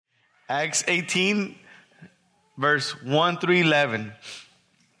Acts 18, verse 1 through 11.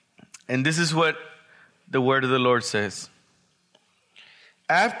 And this is what the word of the Lord says.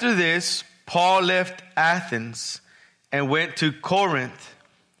 After this, Paul left Athens and went to Corinth.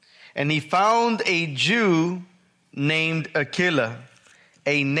 And he found a Jew named Aquila,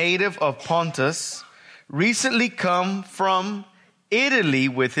 a native of Pontus, recently come from Italy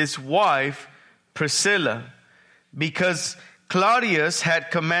with his wife Priscilla, because Claudius had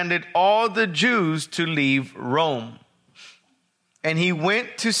commanded all the Jews to leave Rome. And he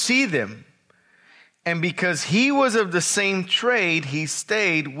went to see them. And because he was of the same trade, he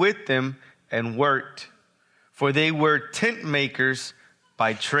stayed with them and worked, for they were tent makers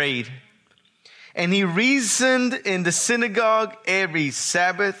by trade. And he reasoned in the synagogue every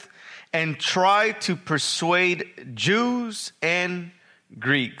Sabbath and tried to persuade Jews and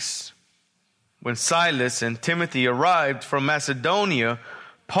Greeks. When Silas and Timothy arrived from Macedonia,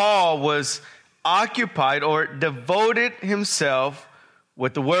 Paul was occupied or devoted himself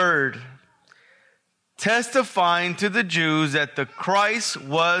with the word, testifying to the Jews that the Christ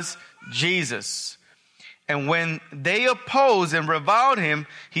was Jesus. And when they opposed and reviled him,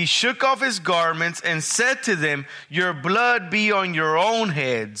 he shook off his garments and said to them, "Your blood be on your own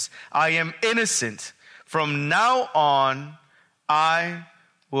heads. I am innocent. From now on, I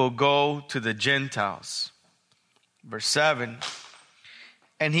will go to the Gentiles." Verse 7.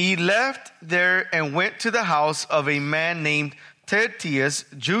 And he left there and went to the house of a man named Tertius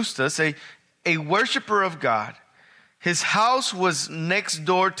Justus, a worshiper of God. His house was next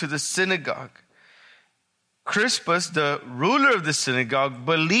door to the synagogue. Crispus, the ruler of the synagogue,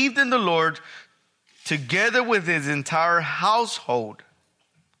 believed in the Lord together with his entire household.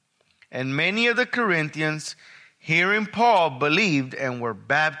 And many of the Corinthians, hearing Paul, believed and were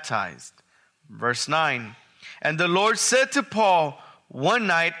baptized. Verse 9. And the Lord said to Paul one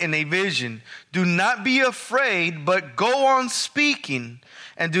night in a vision, "Do not be afraid, but go on speaking,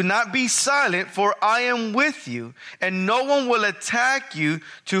 and do not be silent, for I am with you, and no one will attack you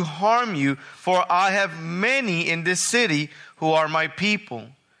to harm you, for I have many in this city who are my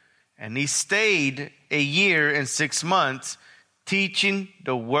people." And he stayed a year and 6 months, teaching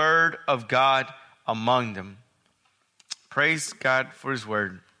the word of God among them. Praise God for his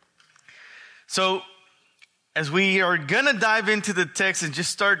word. So, as we are going to dive into the text and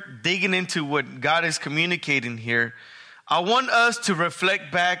just start digging into what God is communicating here, I want us to reflect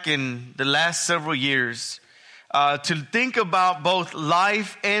back in the last several years to think about both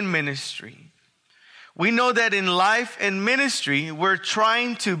life and ministry. We know that in life and ministry, we're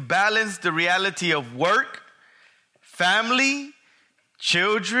trying to balance the reality of work, family,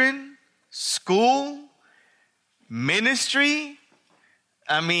 children, school, ministry.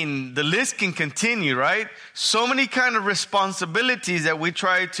 I mean, the list can continue, right? So many kind of responsibilities that we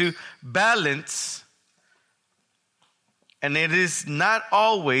try to balance. And it is not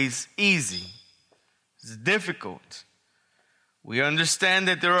always easy. It's difficult. We understand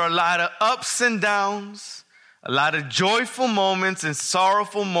that there are a lot of ups and downs, a lot of joyful moments and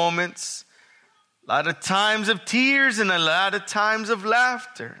sorrowful moments, a lot of times of tears and a lot of times of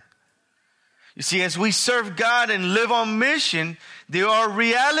laughter. You see, as we serve God and live on mission, there are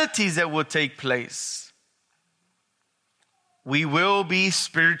realities that will take place. We will be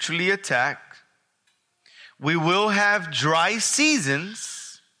spiritually attacked. We will have dry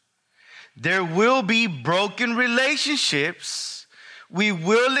seasons. There will be broken relationships. We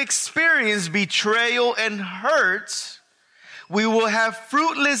will experience betrayal and hurt. We will have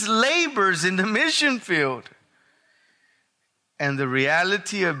fruitless labors in the mission field. And the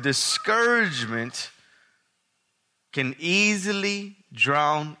reality of discouragement can easily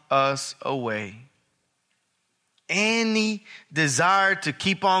drown us away. Any desire to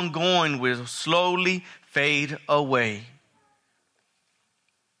keep on going will slowly fade away.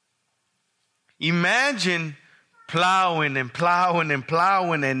 Imagine plowing and plowing and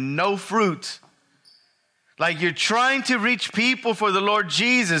plowing and no fruit. Like you're trying to reach people for the Lord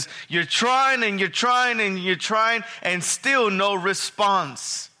Jesus. You're trying and you're trying and you're trying and still no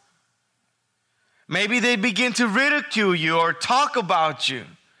response. Maybe they begin to ridicule you or talk about you.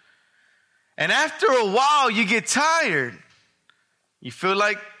 And after a while, you get tired. You feel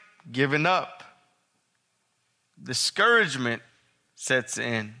like giving up. Discouragement sets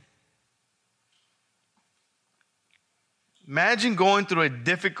in. Imagine going through a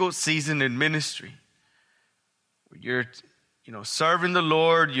difficult season in ministry. You're, serving the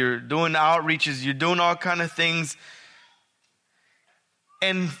Lord, you're doing outreaches, you're doing all kind of things.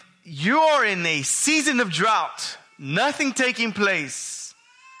 And you're in a season of drought, nothing taking place.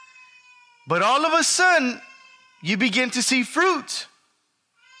 But all of a sudden, you begin to see fruit.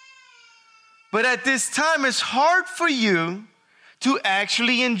 But at this time, it's hard for you to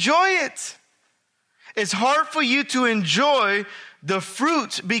actually enjoy it. It's hard for you to enjoy the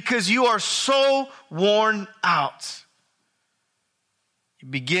fruit because you are so worn out. You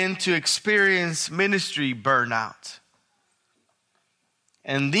begin to experience ministry burnout.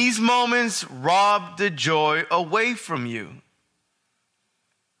 And these moments rob the joy away from you.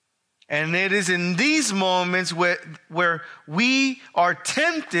 And it is in these moments where we are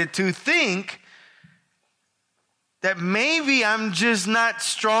tempted to think that maybe I'm just not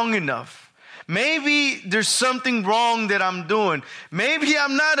strong enough. Maybe there's something wrong that I'm doing. Maybe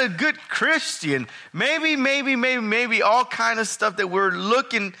I'm not a good Christian. Maybe all kind of stuff that we're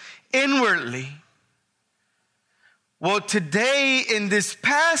looking inwardly. Well, today in this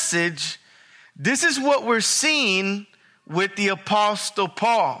passage, this is what we're seeing with the Apostle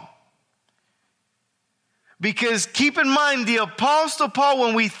Paul. Because keep in mind, the Apostle Paul,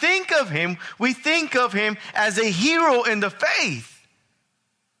 when we think of him as a hero in the faith.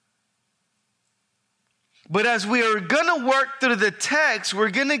 But as we are going to work through the text, we're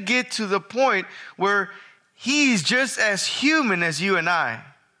going to get to the point where he's just as human as you and I.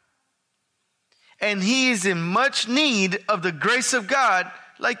 And he is in much need of the grace of God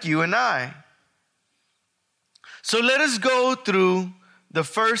like you and I. So let us go through the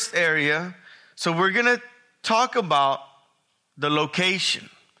first area. So we're going to talk about the location.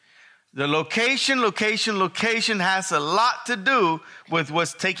 The location has a lot to do with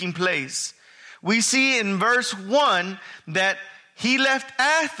what's taking place. We see in verse 1 that he left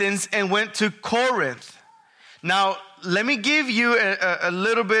Athens and went to Corinth. Now, let me give you a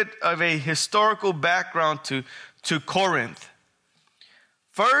little bit of a historical background to Corinth.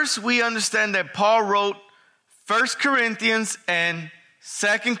 First, we understand that Paul wrote 1 Corinthians and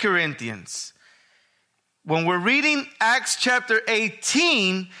 2 Corinthians. When we're reading Acts chapter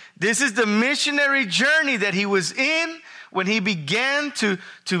 18, this is the missionary journey that he was in when he began to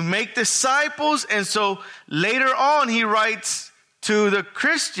make disciples. And so later on, he writes to the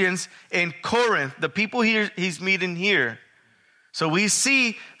Christians in Corinth, the people he's meeting here. So we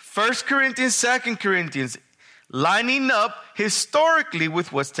see 1 Corinthians, 2 Corinthians lining up historically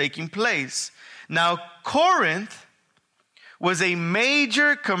with what's taking place. Now, Corinth was a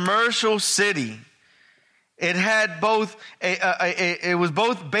major commercial city. It had both it was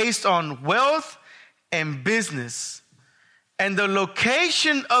both based on wealth and business. And the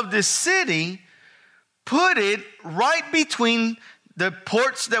location of the city put it right between the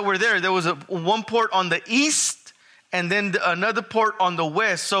ports that were there. There was one port on the east and then another port on the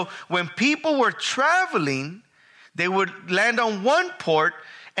west. So when people were traveling, they would land on one port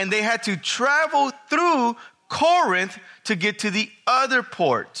and they had to travel through Corinth to get to the other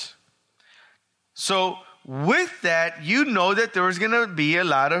port. So with that, you know that there was going to be a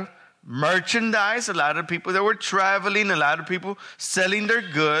lot of merchandise, a lot of people that were traveling, a lot of people selling their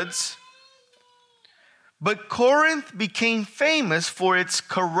goods. But Corinth became famous for its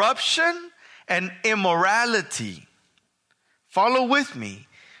corruption and immorality. Follow with me,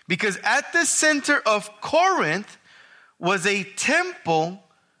 because at the center of Corinth was a temple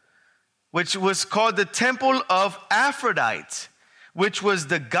which was called the Temple of Aphrodite, which was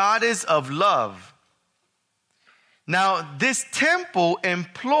the goddess of love. Now, this temple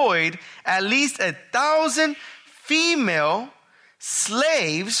employed at least 1,000 female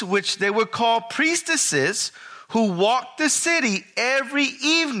slaves, which they were called priestesses, who walked the city every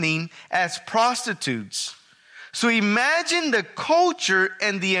evening as prostitutes. So imagine the culture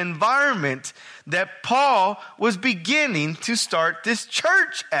and the environment that Paul was beginning to start this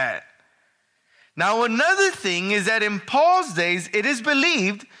church at. Now, another thing is that in Paul's days, it is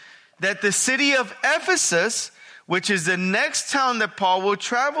believed that the city of Ephesus, which is the next town that Paul will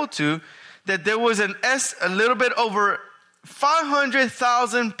travel to, that there was a little bit over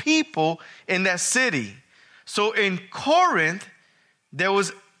 500,000 people in that city. So in Corinth, there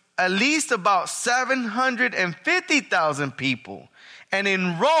was at least about 750,000 people. And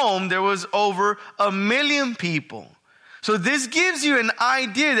in Rome, there was over 1 million people. So this gives you an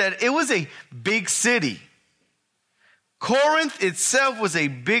idea that it was a big city. Corinth itself was a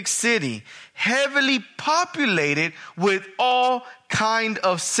big city, heavily populated with all kind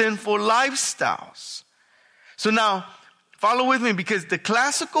of sinful lifestyles. So now, follow with me, because the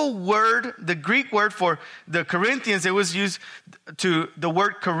classical word, the Greek word for the Corinthians, it was used to the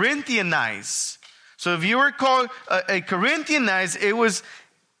word Corinthianize. So if you were called a Corinthianize, it was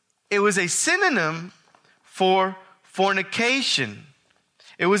a synonym for fornication.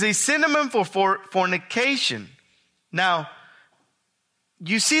 It was a synonym for fornication. Now,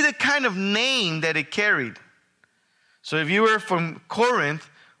 you see the kind of name that it carried. So if you were from Corinth,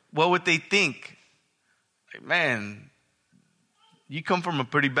 what would they think? Like, man, you come from a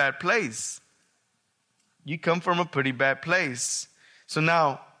pretty bad place. You come from a pretty bad place. So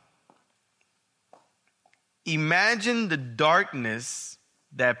now, imagine the darkness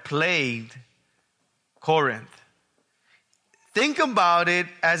that plagued Corinth. Think about it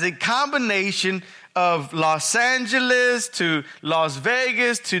as a combination of Los Angeles to Las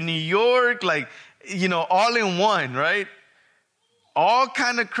Vegas to New York, like, all in one, right? All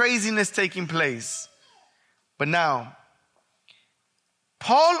kind of craziness taking place. But now,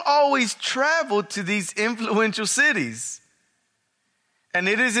 Paul always traveled to these influential cities. And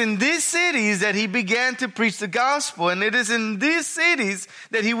it is in these cities that he began to preach the gospel. And it is in these cities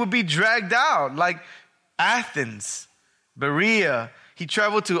that he would be dragged out, like Athens, Berea. He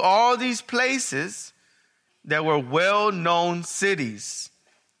traveled to all these places that were well-known cities.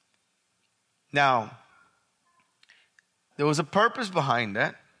 Now, there was a purpose behind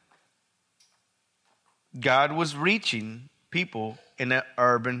that. God was reaching people in the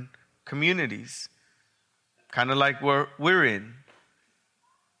urban communities, kind of like where we're in.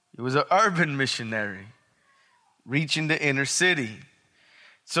 It was an urban missionary reaching the inner city.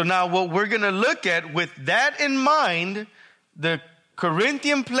 So now what we're going to look at with that in mind, the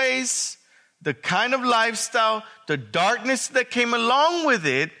Corinthian place, the kind of lifestyle, the darkness that came along with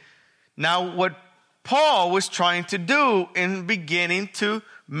it. Now what Paul was trying to do in beginning to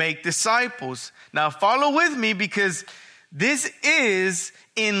make disciples. Now follow with me, because this is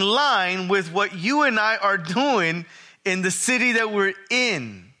in line with what you and I are doing in the city that we're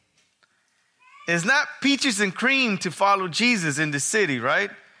in. It's not peaches and cream to follow Jesus in the city, right?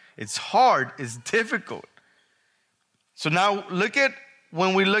 It's hard. It's difficult. So now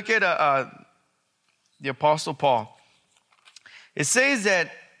when we look at the Apostle Paul, it says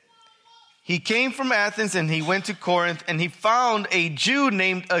that he came from Athens and he went to Corinth and he found a Jew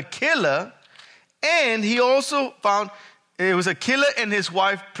named Aquila, and he also found, it was Aquila and his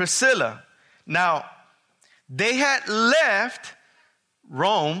wife Priscilla. Now, they had left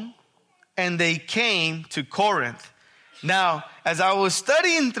Rome and they came to Corinth. Now, as I was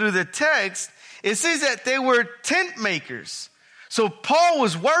studying through the text, it says that they were tent makers. So Paul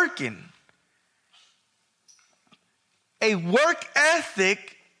was working. A work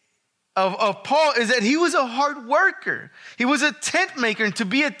ethic of Paul is that he was a hard worker. He was a tent maker. And to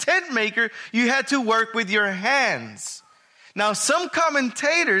be a tent maker, you had to work with your hands. Now, some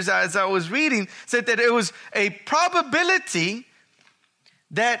commentators, as I was reading, said that it was a probability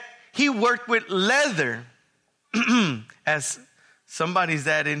that he worked with leather. As somebody's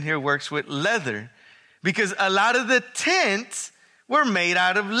dad in here works with leather. Because a lot of the tents were made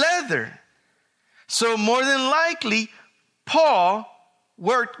out of leather. So more than likely, Paul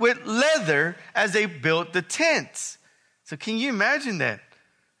worked with leather as they built the tents. So can you imagine that?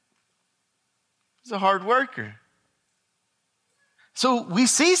 He's a hard worker. So we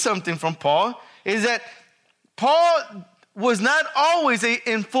see something from Paul is that Paul was not always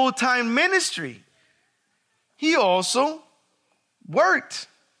in full-time ministry. He also worked.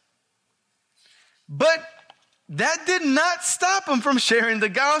 But that did not stop him from sharing the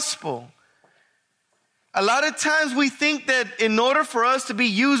gospel. A lot of times we think that in order for us to be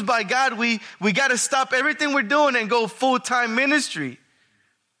used by God, we got to stop everything we're doing and go full-time ministry.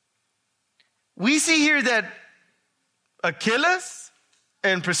 We see here that Achilles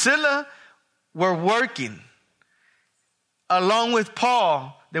and Priscilla were working. Along with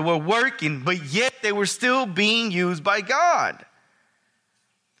Paul, they were working, but yet they were still being used by God.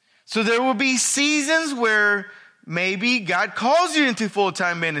 So there will be seasons where maybe God calls you into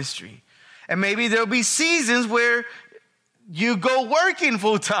full-time ministry. And maybe there'll be seasons where you go working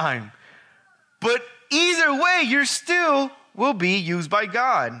full-time. But either way, you still will be used by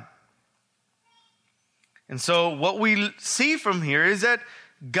God. And so what we see from here is that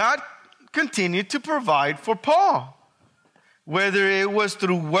God continued to provide for Paul, whether it was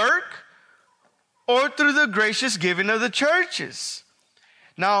through work or through the gracious giving of the churches.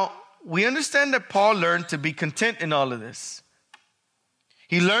 Now, we understand that Paul learned to be content in all of this.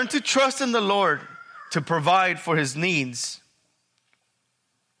 He learned to trust in the Lord to provide for his needs.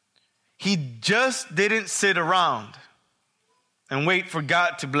 He just didn't sit around and wait for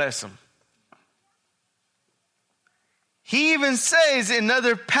God to bless him. He even says in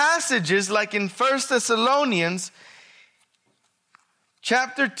other passages, like in 1 Thessalonians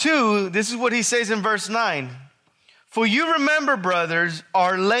chapter 2, this is what he says in verse 9. For you remember, brothers,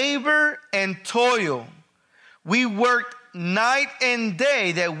 our labor and toil. We worked night and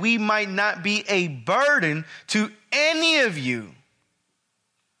day that we might not be a burden to any of you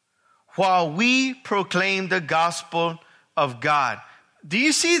while we proclaim the gospel of God. Do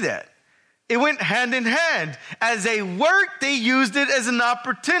you see that? It went hand in hand. As they worked, they used it as an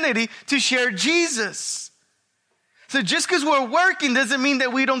opportunity to share Jesus. So just because we're working doesn't mean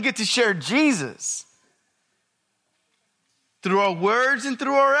that we don't get to share Jesus through our words and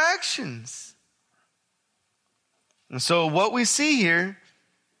through our actions. And so what we see here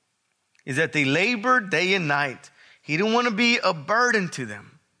is that they labored day and night. He didn't want to be a burden to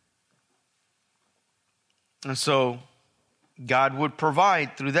them. And so God would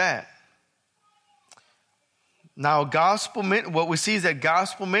provide through that. Now, what we see is that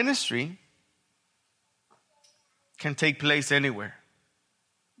gospel ministry can take place anywhere.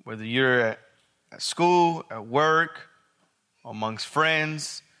 Whether you're at school, at work, amongst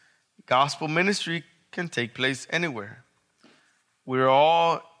friends, gospel ministry can take place anywhere. We're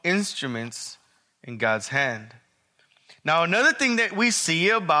all instruments in God's hand. Now, another thing that we see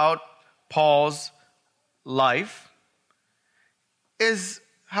about Paul's life is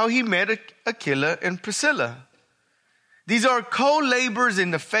how he met Aquila and Priscilla. These are co-laborers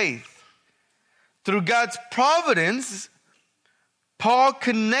in the faith. Through God's providence, Paul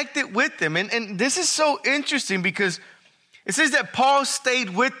connected with them. And this is so interesting because it says that Paul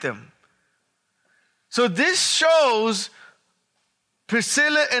stayed with them. So this shows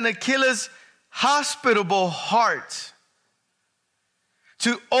Priscilla and Aquila's hospitable heart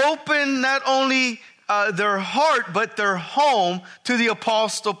to open not only their heart, but their home to the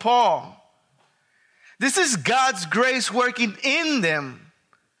Apostle Paul. This is God's grace working in them.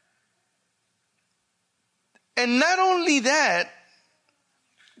 And not only that,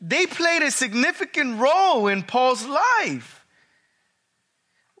 they played a significant role in Paul's life.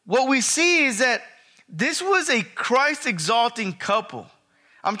 What we see is that this was a Christ-exalting couple.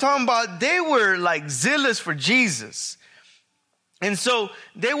 I'm talking about they were like zealous for Jesus. And so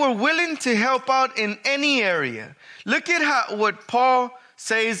they were willing to help out in any area. Look at what Paul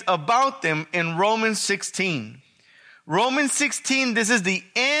says about them in Romans 16. Romans 16, this is the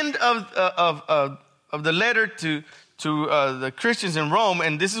end of the letter to the Christians in Rome,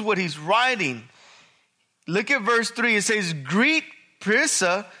 and this is what he's writing. Look at verse 3. It says, "Greet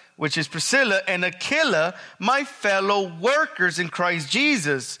Prisca," which is Priscilla, "and Aquila, my fellow workers in Christ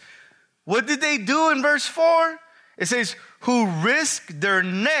Jesus." What did they do in verse 4? It says, "Who risked their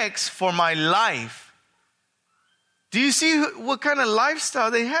necks for my life." Do you see what kind of lifestyle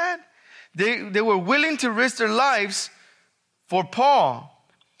they had? They were willing to risk their lives for Paul.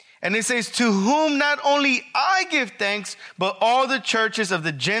 And it says, "To whom not only I give thanks, but all the churches of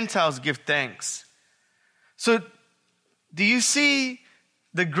the Gentiles give thanks." So do you see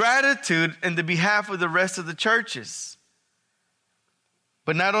the gratitude in the behalf of the rest of the churches?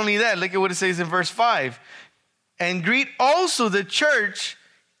 But not only that, look at what it says in verse 5. "And greet also the church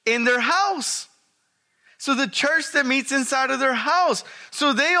in their house." So the church that meets inside of their house.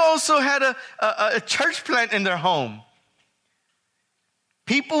 So they also had a church plant in their home.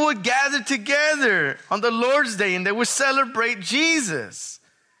 People would gather together on the Lord's Day and they would celebrate Jesus.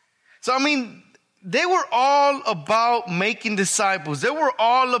 So, I mean, they were all about making disciples. They were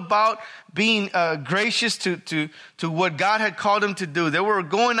all about being gracious to what God had called them to do. They were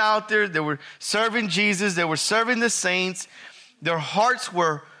going out there. They were serving Jesus. They were serving the saints. Their hearts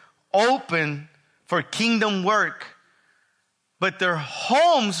were open for kingdom work. But their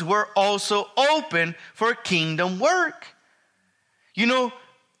homes were also open for kingdom work. You know,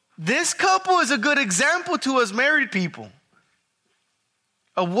 this couple is a good example to us married people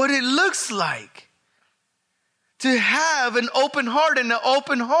of what it looks like to have an open heart and an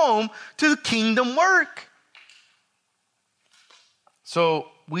open home to kingdom work.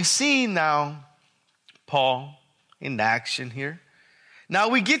 So we see now Paul in action here. Now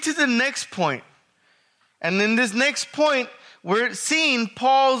we get to the next point. And in this next point, we're seeing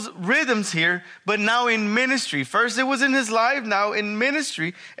Paul's rhythms here, but now in ministry. First it was in his life, now in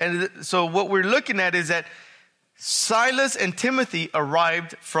ministry. And so what we're looking at is that Silas and Timothy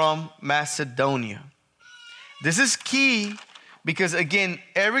arrived from Macedonia. This is key because, again,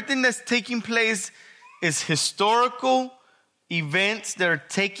 everything that's taking place is historical events that are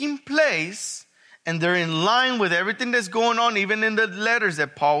taking place, and they're in line with everything that's going on, even in the letters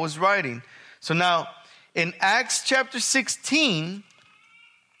that Paul was writing. So now, in Acts chapter 16,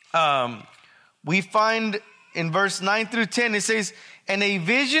 we find in verse 9 through 10, it says, "And a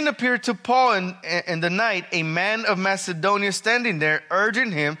vision appeared to Paul in the night, a man of Macedonia standing there,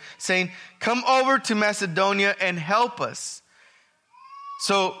 urging him, saying, 'Come over to Macedonia and help us.'"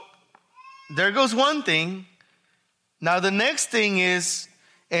 So there goes one thing. Now the next thing is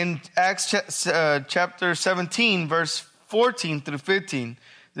in Acts chapter 17, verse 14 through 15.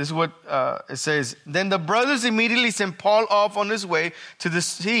 This is what it says. Then the brothers immediately sent Paul off on his way to the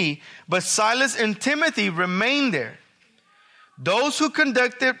sea, but Silas and Timothy remained there. Those who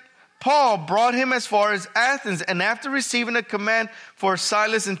conducted Paul brought him as far as Athens, and after receiving a command for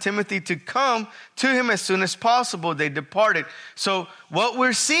Silas and Timothy to come to him as soon as possible, they departed. So what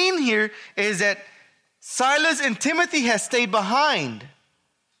we're seeing here is that Silas and Timothy had stayed behind.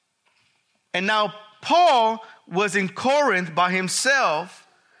 And now Paul was in Corinth by himself,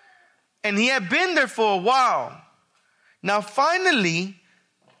 and he had been there for a while. Now finally,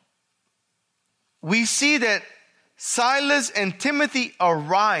 we see that Silas and Timothy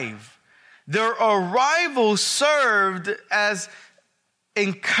arrive. Their arrival served as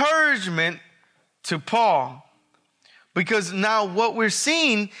encouragement to Paul. Because now what we're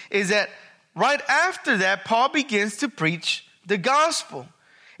seeing is that right after that, Paul begins to preach the gospel.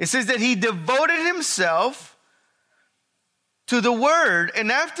 It says that he devoted himself to the word,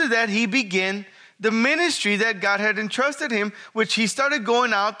 and after that he began the ministry that God had entrusted him, which he started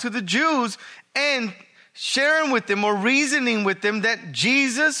going out to the Jews and sharing with them or reasoning with them that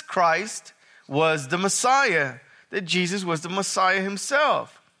Jesus Christ was the Messiah, that Jesus was the Messiah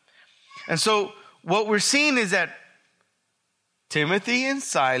himself. And so what we're seeing is that Timothy and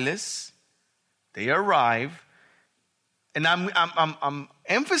Silas, they arrive, and I'm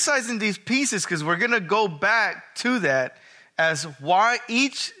emphasizing these pieces because we're going to go back to that as why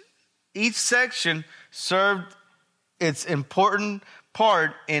each section served its important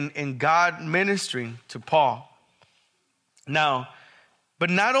part in God ministering to Paul. Now, but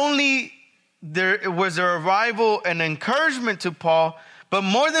not only was their arrival an encouragement to Paul, but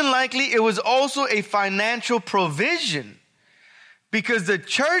more than likely it was also a financial provision, because the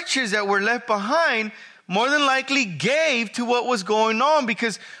churches that were left behind more than likely gave to what was going on,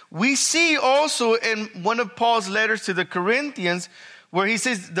 because we see also in one of Paul's letters to the Corinthians where he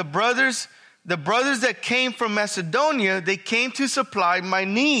says the brothers that came from Macedonia, they came to supply my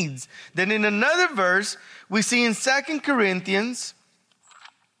needs. Then in another verse, we see in 2 Corinthians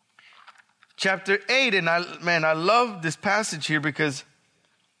chapter 8, and I love this passage here because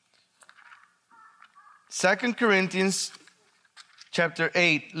 2 Corinthians chapter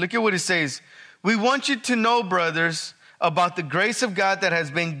 8, look at what it says. We want you to know, brothers, about the grace of God that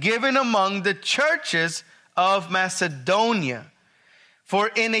has been given among the churches of Macedonia. For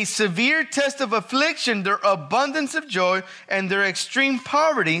in a severe test of affliction, their abundance of joy and their extreme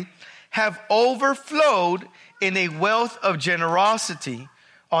poverty have overflowed in a wealth of generosity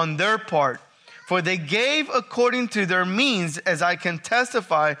on their part. For they gave according to their means, as I can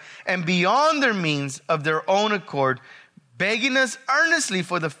testify, and beyond their means of their own accord, begging us earnestly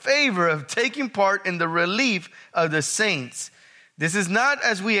for the favor of taking part in the relief of the saints. This is not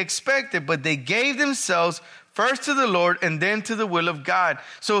as we expected, but they gave themselves first to the Lord and then to the will of God.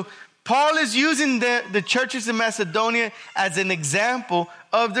 So Paul is using the churches in Macedonia as an example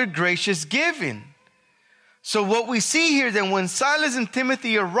of their gracious giving. So what we see here, then, when Silas and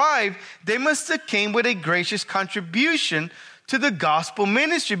Timothy arrived, they must have came with a gracious contribution to the gospel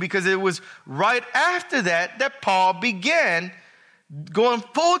ministry, because it was right after that Paul began going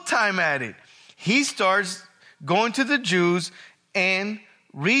full time at it. He starts going to the Jews and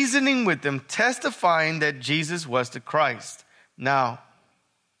reasoning with them, testifying that Jesus was the Christ. Now,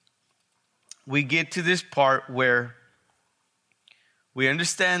 we get to this part where we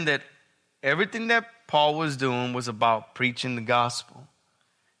understand that everything that Paul was doing was about preaching the gospel.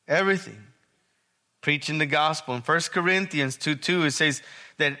 Everything. Preaching the gospel. In 1 Corinthians 2:2, it says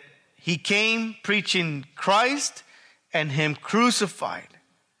that he came preaching Christ and him crucified.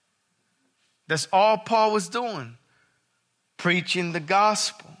 That's all Paul was doing. Preaching the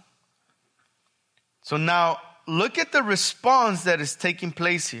gospel. So now look at the response that is taking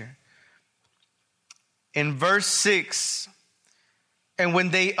place here. In verse 6, and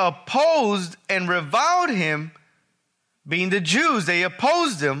when they opposed and reviled him, being the Jews, they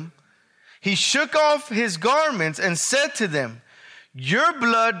opposed him, he shook off his garments and said to them, your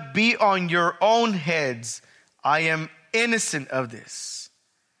blood be on your own heads. I am innocent of this.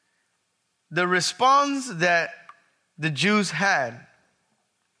 The response that the Jews had,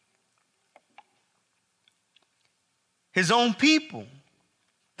 his own people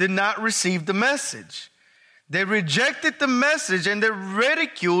did not receive the message. They rejected the message and they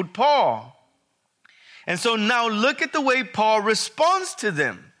ridiculed Paul. And so now look at the way Paul responds to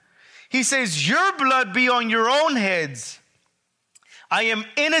them. He says, your blood be on your own heads. I am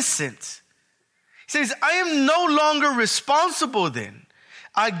innocent. He says, I am no longer responsible then.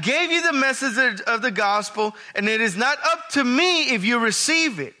 I gave you the message of the gospel, and it is not up to me if you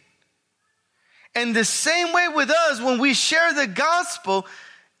receive it. And the same way with us, when we share the gospel,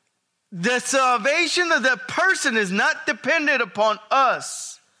 the salvation of the person is not dependent upon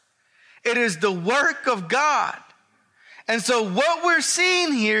us. It is the work of God. And so what we're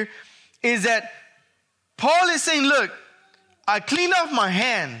seeing here is that Paul is saying, look, I cleaned off my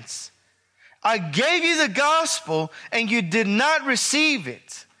hands. I gave you the gospel and you did not receive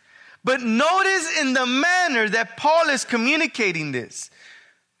it. But notice in the manner that Paul is communicating this.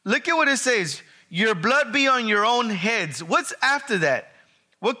 Look at what it says. Your blood be on your own heads. What's after that?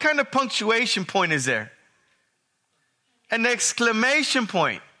 What kind of punctuation point is there? An exclamation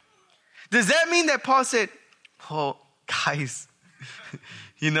point. Does that mean that Paul said, oh, guys,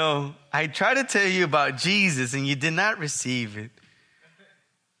 I tried to tell you about Jesus and you did not receive it?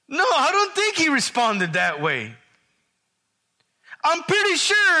 No, I don't think he responded that way. I'm pretty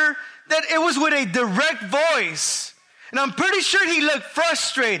sure that it was with a direct voice. And I'm pretty sure he looked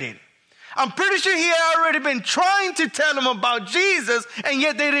frustrated. I'm pretty sure he had already been trying to tell them about Jesus, and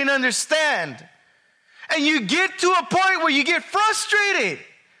yet they didn't understand. And you get to a point where you get frustrated.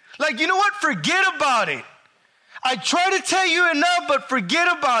 Like, you know what? Forget about it. I try to tell you enough, but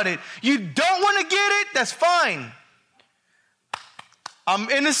forget about it. You don't want to get it? That's fine. I'm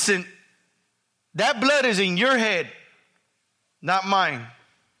innocent. That blood is in your head, not mine.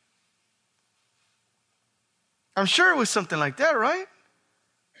 I'm sure it was something like that, right?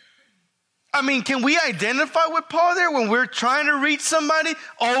 I mean, can we identify with Paul there when we're trying to reach somebody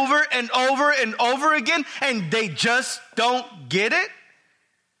over and over and over again and they just don't get it?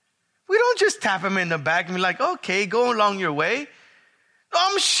 We don't just tap them in the back and be like, okay, go along your way.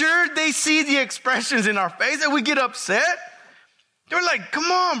 I'm sure they see the expressions in our face and we get upset. They're like,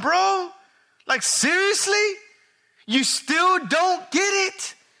 come on, bro. Like, seriously? You still don't get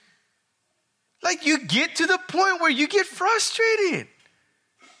it? Like, you get to the point where you get frustrated.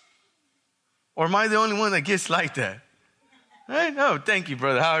 Or am I the only one that gets like that? Right? No, thank you,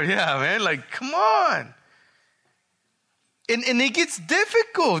 brother Howard. Yeah, man. Like, come on. And it gets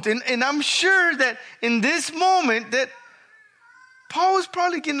difficult. And I'm sure that in this moment that Paul was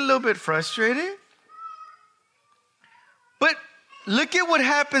probably getting a little bit frustrated. But look at what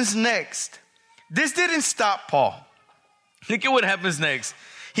happens next. This didn't stop Paul. Look at what happens next.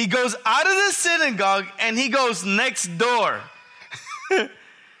 He goes out of the synagogue and he goes next door.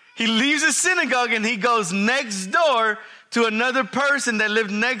 He leaves the synagogue and he goes next door to another person that lived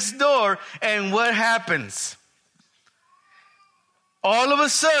next door. And what happens? All of a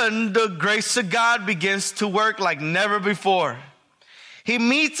sudden, the grace of God begins to work like never before. He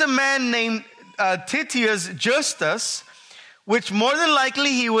meets a man named Titius Justus, which more than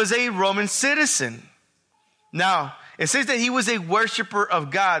likely he was a Roman citizen. Now, it says that he was a worshiper of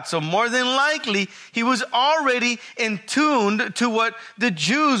God. So more than likely, he was already in tune to what the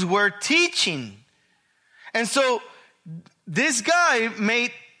Jews were teaching. And so this guy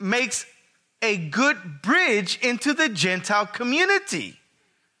makes a good bridge into the Gentile community.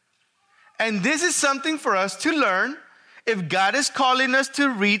 And this is something for us to learn. If God is calling us to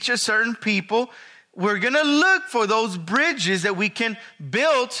reach a certain people, we're going to look for those bridges that we can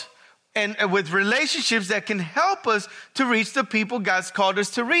build and with relationships that can help us to reach the people God's called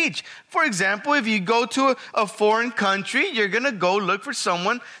us to reach. For example, if you go to a foreign country, you're going to go look for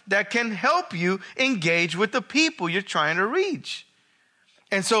someone that can help you engage with the people you're trying to reach.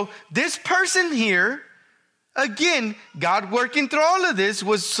 And so this person here, again, God working through all of this,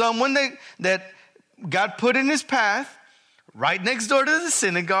 was someone that God put in his path right next door to the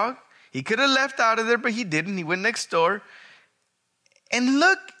synagogue. He could have left out of there, but he didn't. He went next door. And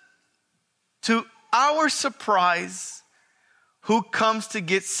look, to our surprise, who comes to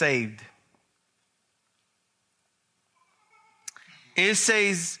get saved? It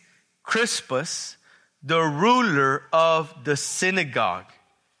says Crispus, the ruler of the synagogue.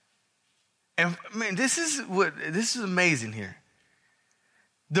 And man, this is amazing here.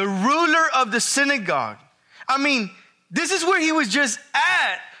 The ruler of the synagogue. I mean, this is where he was just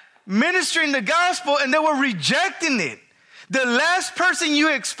at, ministering the gospel, and they were rejecting it. The last person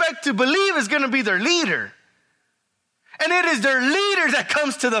you expect to believe is going to be their leader. And it is their leader that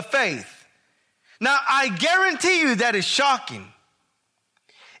comes to the faith. Now, I guarantee you that is shocking.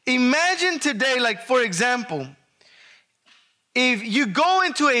 Imagine today, like, for example, if you go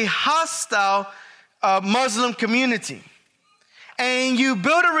into a hostile Muslim community and you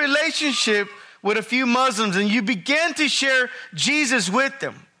build a relationship with a few Muslims and you begin to share Jesus with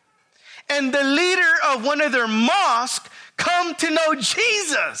them, and the leader of one of their mosques come to know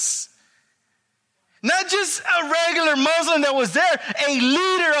Jesus. Not just a regular Muslim that was there, a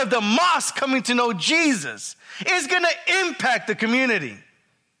leader of the mosque coming to know Jesus. It's going to impact the community.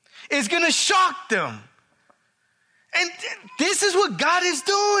 It's going to shock them. And this is what God is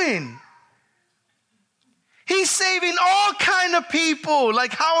doing. He's saving all kind of people.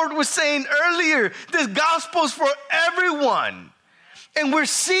 Like Howard was saying earlier, the gospel's for everyone. And we're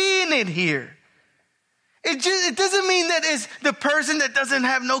seeing it here. It doesn't mean that it's the person that doesn't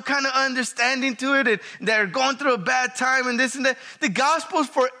have no kind of understanding to it and they're going through a bad time and this and that. The gospel's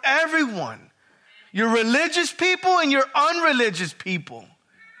for everyone. Your religious people and your unreligious people.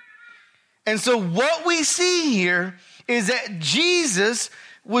 And so what we see here is that Jesus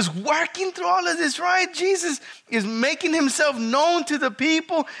was working through all of this, right? Jesus is making himself known to the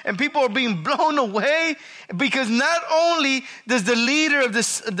people, and people are being blown away because not only does the leader of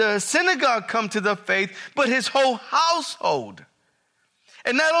the synagogue come to the faith, but his whole household.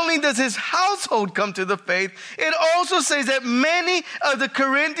 And not only does his household come to the faith, it also says that many of the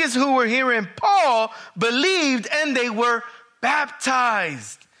Corinthians who were hearing Paul believed and they were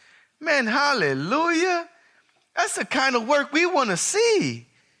baptized. Man, hallelujah. That's the kind of work we want to see.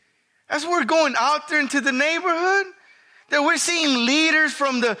 As we're going out there into the neighborhood, that we're seeing leaders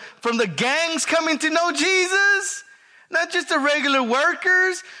from the gangs coming to know Jesus. Not just the regular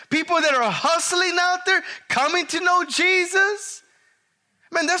workers, people that are hustling out there coming to know Jesus.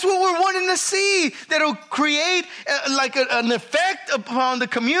 Man, that's what we're wanting to see. That'll create an effect upon the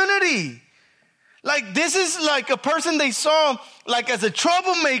community. Like this is like a person they saw like as a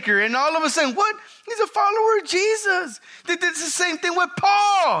troublemaker, and all of a sudden, what? He's a follower of Jesus. It's the same thing with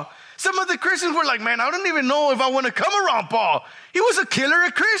Paul. Some of the Christians were like, man, I don't even know if I want to come around Paul. He was a killer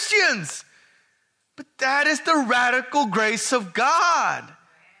of Christians. But that is the radical grace of God.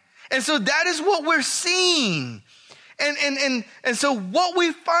 And so that is what we're seeing. And so what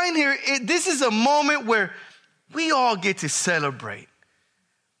we find here, this is a moment where we all get to celebrate.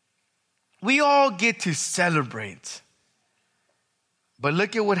 We all get to celebrate. But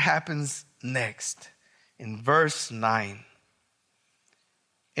look at what happens next in verse 9.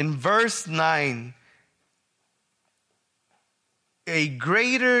 In verse 9, a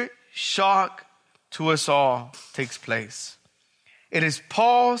greater shock to us all takes place. It is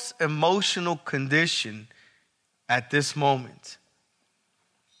Paul's emotional condition at this moment.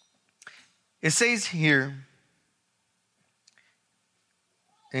 It says here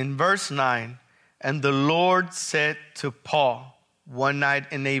in verse 9, and the Lord said to Paul one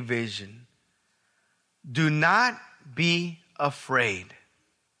night in a vision, do not be afraid.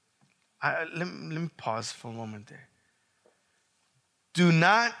 Let me pause for a moment there. Do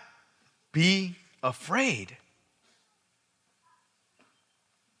not be afraid.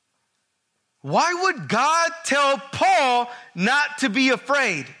 Why would God tell Paul not to be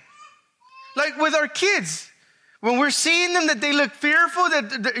afraid? Like with our kids, when we're seeing them that they look fearful,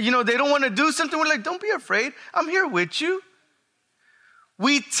 that they don't want to do something, we're like, don't be afraid. I'm here with you.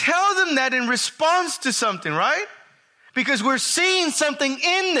 We tell them that in response to something, right? Because we're seeing something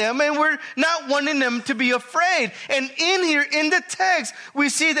in them and we're not wanting them to be afraid. And in here, in the text, we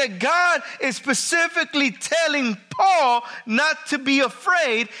see that God is specifically telling Paul not to be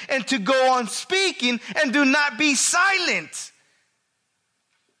afraid and to go on speaking and do not be silent.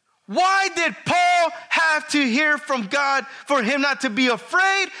 Why did Paul have to hear from God for him not to be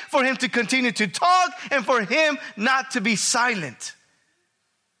afraid, for him to continue to talk, and for him not to be silent?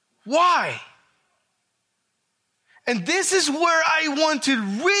 Why? And this is where I want to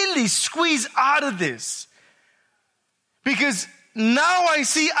really squeeze out of this. Because now I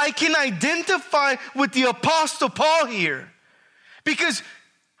see I can identify with the Apostle Paul here. Because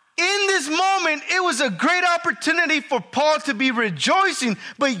in this moment, it was a great opportunity for Paul to be rejoicing,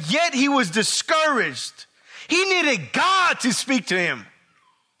 but yet he was discouraged. He needed God to speak to him.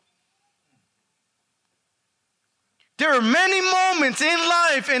 There are many moments in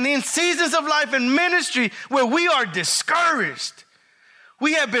life and in seasons of life and ministry where we are discouraged.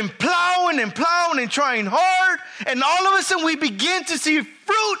 We have been plowing and trying hard, and all of a sudden we begin to see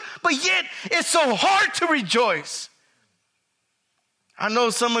fruit, but yet it's so hard to rejoice. I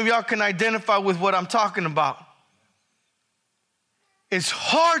know some of y'all can identify with what I'm talking about. It's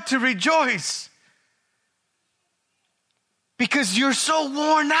hard to rejoice because you're so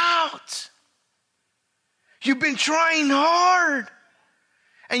worn out. You've been trying hard,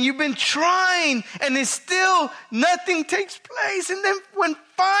 and you've been trying, and it's still nothing takes place. And then when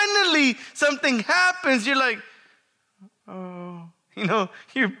finally something happens, you're like, oh,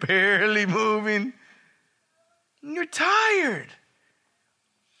 you're barely moving. And you're tired.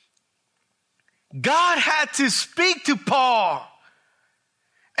 God had to speak to Paul.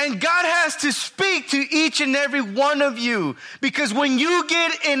 And God has to speak to each and every one of you. Because when you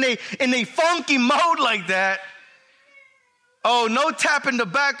get in a funky mode like that, no tap in the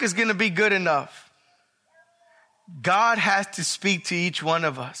back is going to be good enough. God has to speak to each one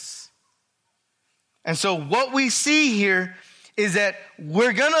of us. And so what we see here is that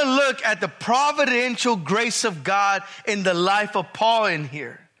we're going to look at the providential grace of God in the life of Paul in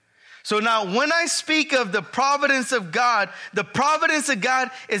here. So now when I speak of the providence of God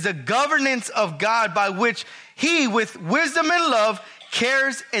is a governance of God by which he, with wisdom and love,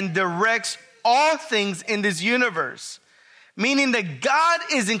 cares and directs all things in this universe. Meaning that God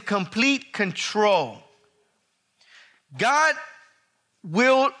is in complete control. God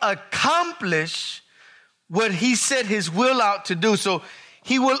will accomplish what he set his will out to do. So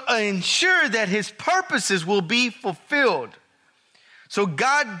he will ensure that his purposes will be fulfilled. So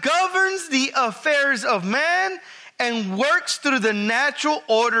God governs the affairs of man and works through the natural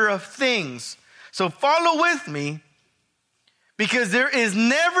order of things. So follow with me, because there is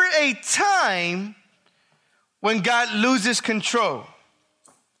never a time when God loses control.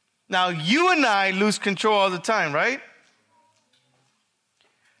 Now, you and I lose control all the time, right?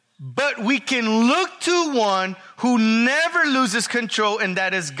 But we can look to one who never loses control, and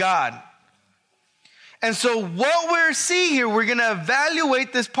that is God. And so what we're seeing here, we're going to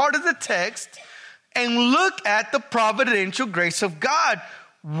evaluate this part of the text and look at the providential grace of God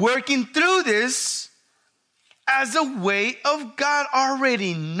working through this as a way of God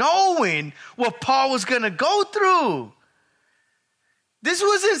already knowing what Paul was going to go through. This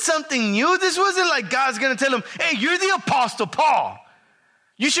wasn't something new. This wasn't like God's going to tell him, hey, you're the Apostle Paul.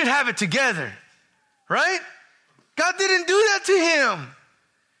 You should have it together, right? God didn't do that to him.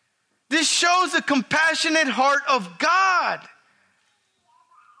 This shows the compassionate heart of God.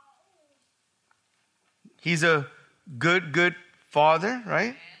 He's a good father,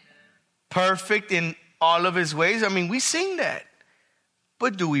 right? Perfect in all of his ways. I mean, we sing that.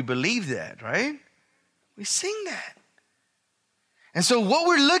 But do we believe that, right? We sing that. And so what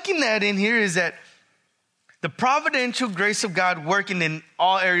we're looking at in here is that the providential grace of God working in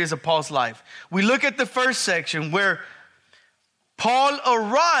all areas of Paul's life. We look at the first section where Paul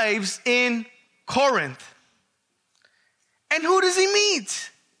arrives in Corinth. And who does he meet?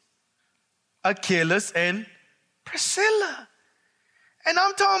 Aquila and Priscilla. And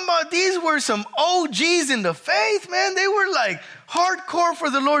I'm talking about these were some OGs in the faith, man. They were like hardcore for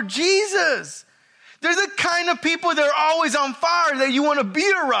the Lord Jesus. They're the kind of people that are always on fire that you want to be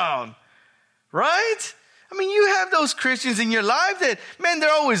around, right? I mean, you have those Christians in your life that, man, they're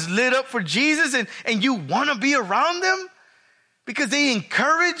always lit up for Jesus and you want to be around them because they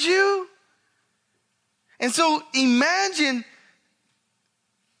encourage you. And so imagine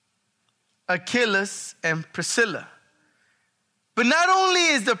Aquila and Priscilla. But not only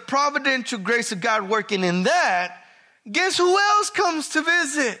is the providential grace of God working in that, guess who else comes to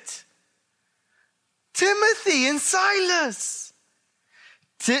visit? Timothy and Silas.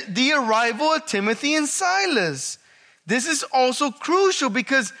 The arrival of Timothy and Silas. This is also crucial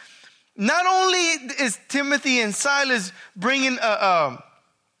because not only is Timothy and Silas bringing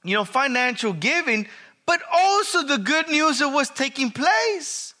financial giving, but also the good news of what's taking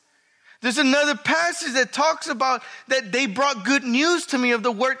place. There's another passage that talks about that they brought good news to me of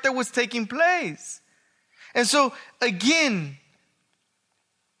the work that was taking place. And so, again,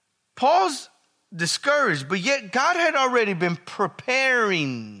 Paul's discouraged, but yet God had already been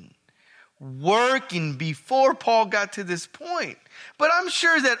preparing, working before Paul got to this point. But I'm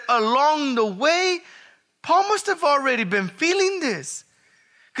sure that along the way, Paul must have already been feeling this.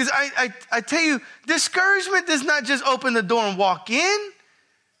 Because I tell you, discouragement does not just open the door and walk in.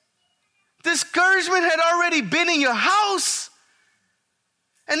 Discouragement had already been in your house.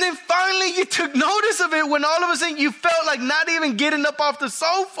 And then finally you took notice of it when all of a sudden you felt like not even getting up off the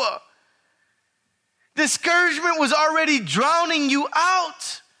sofa. Discouragement was already drowning you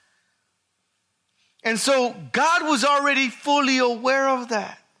out. And so God was already fully aware of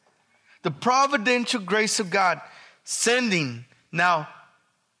that. The providential grace of God sending now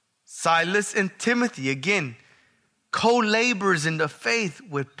Silas and Timothy, again, co-laborers in the faith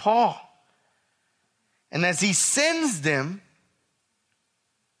with Paul. And as he sends them,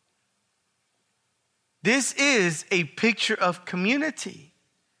 this is a picture of community.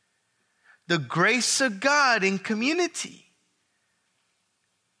 The grace of God in community.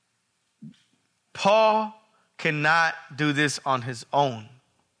 Paul cannot do this on his own.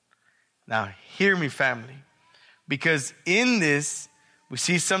 Now, hear me, family, because in this, we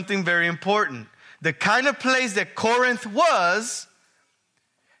see something very important. The kind of place that Corinth was,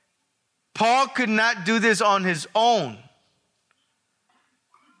 Paul could not do this on his own.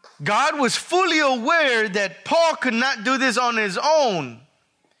 God was fully aware that Paul could not do this on his own.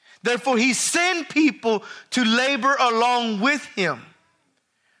 Therefore, he sent people to labor along with him.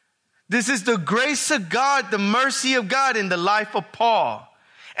 This is the grace of God, the mercy of God in the life of Paul.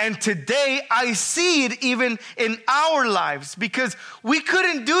 And today I see it even in our lives because we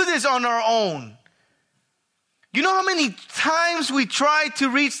couldn't do this on our own. You know how many times we tried to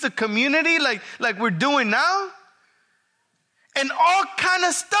reach the community like we're doing now? And all kind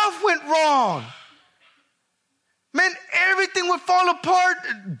of stuff went wrong. Man, everything would fall apart.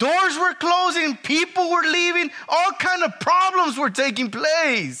 Doors were closing. People were leaving. All kind of problems were taking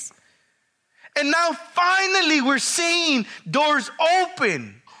place. And now finally we're seeing doors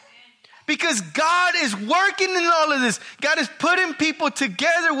open. Because God is working in all of this. God is putting people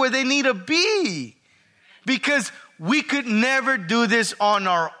together where they need to be. Because we could never do this on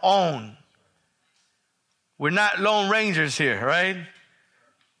our own. We're not Lone Rangers here, right?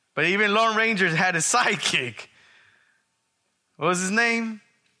 But even Lone Rangers had a sidekick. What was his name?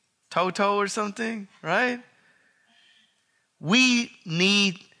 Toto or something, right? We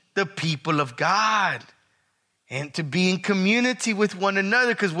need the people of God and to be in community with one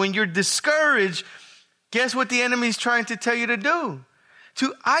another. Because when you're discouraged, guess what the enemy is trying to tell you to do?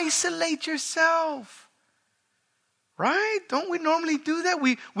 To isolate yourself. Right? Don't we normally do that?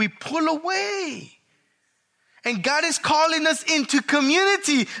 We pull away. And God is calling us into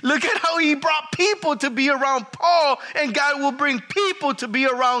community. Look at how he brought people to be around Paul, and God will bring people to be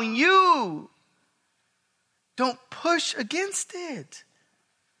around you. Don't push against it,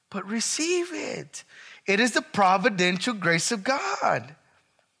 but receive it. It is the providential grace of God.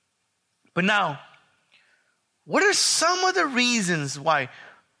 But now, what are some of the reasons why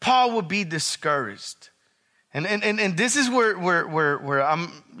Paul would be discouraged? And this is where I'm,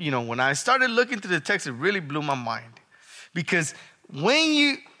 when I started looking through the text, it really blew my mind. Because when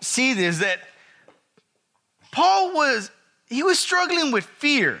you see this, that Paul was struggling with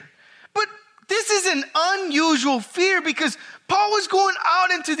fear. But this is an unusual fear because Paul was going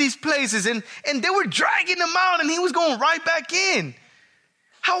out into these places and they were dragging him out and he was going right back in.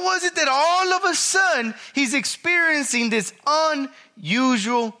 How was it that all of a sudden he's experiencing this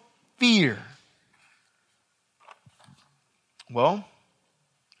unusual fear? Well,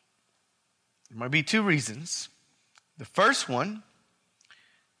 there might be two reasons. The first one,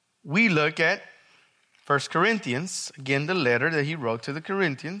 we look at 1 Corinthians, again, the letter that he wrote to the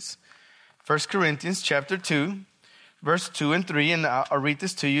Corinthians. 1 Corinthians chapter 2, verse 2 and 3, and I'll read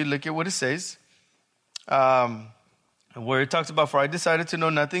this to you. Look at what it says. Where it talks about, for I decided to know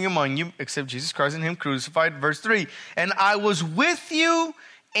nothing among you except Jesus Christ and him crucified. Verse 3, and I was with you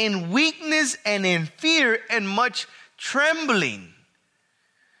in weakness and in fear and much trembling.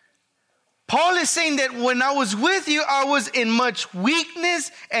 Paul is saying that when I was with you, I was in much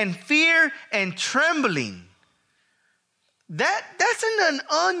weakness and fear and trembling. That's an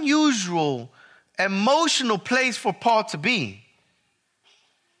unusual, emotional place for Paul to be.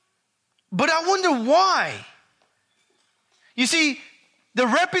 But I wonder why. You see, the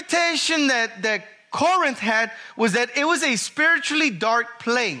reputation that Corinth had was that it was a spiritually dark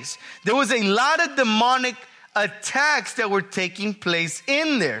place. There was a lot of demonic attacks that were taking place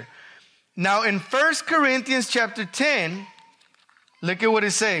in there. Now in 1 Corinthians chapter 10, look at what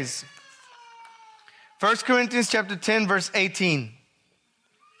it says. 1 Corinthians chapter 10 verse 18.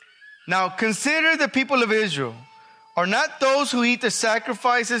 Now consider the people of Israel. Are not those who eat the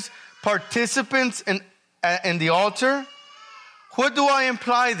sacrifices participants in the altar? What do I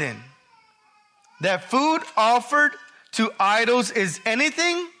imply then? That food offered to idols is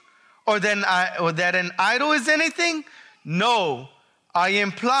anything? Or that an idol is anything? No, I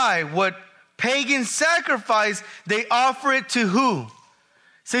imply what pagan sacrifice, they offer it to who? It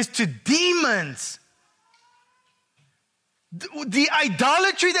says to demons. The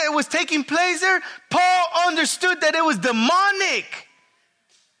idolatry that was taking place there, Paul understood that it was demonic.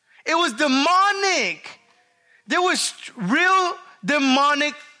 It was demonic. There was real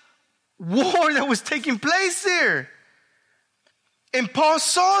demonic war that was taking place there. And Paul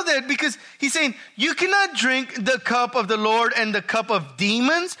saw that because he's saying, you cannot drink the cup of the Lord and the cup of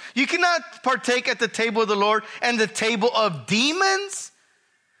demons. You cannot partake at the table of the Lord and the table of demons.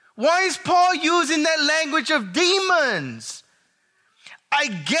 Why is Paul using that language of demons? I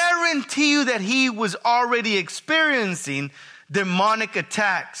guarantee you that he was already experiencing demonic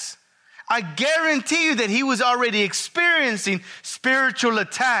attacks. I guarantee you that he was already experiencing spiritual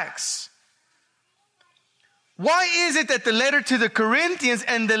attacks. Why is it that the letter to the Corinthians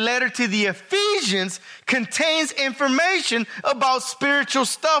and the letter to the Ephesians contains information about spiritual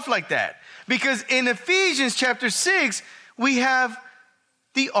stuff like that? Because in Ephesians chapter 6, we have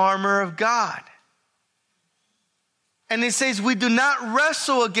the armor of God. And it says we do not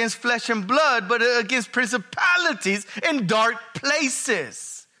wrestle against flesh and blood, but against principalities in dark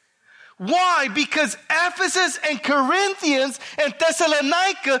places. Why? Because Ephesus and Corinthians and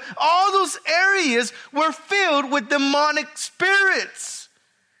Thessalonica, all those areas were filled with demonic spirits.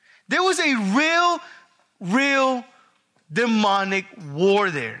 There was a real demonic war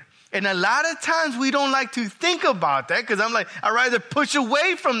there. And a lot of times we don't like to think about that because I'm like, I'd rather push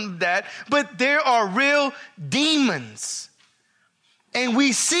away from that. But there are real demons. And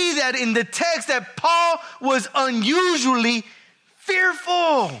we see that in the text that Paul was unusually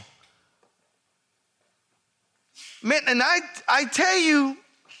fearful. Man, and I tell you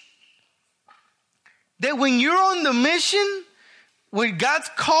that when you're on the mission, when God's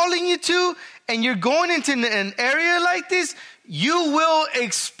calling you to, and you're going into an area like this, you will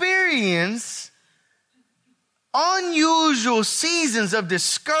experience unusual seasons of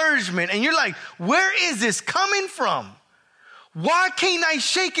discouragement. And you're like, where is this coming from? Why can't I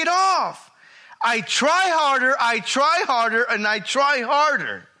shake it off? I try harder, and I try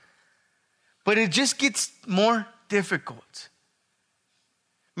harder. But it just gets more difficult.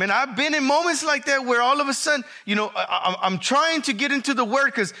 Man, I've been in moments like that where all of a sudden, I'm trying to get into the word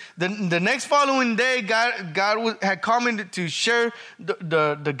because the next following day, God had called me to share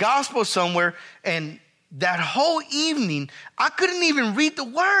the gospel somewhere. And that whole evening, I couldn't even read the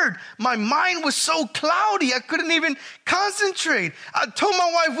word. My mind was so cloudy, I couldn't even concentrate. I told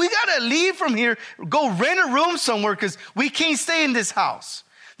my wife, we got to leave from here, go rent a room somewhere because we can't stay in this house.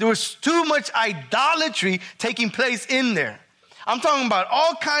 There was too much idolatry taking place in there. I'm talking about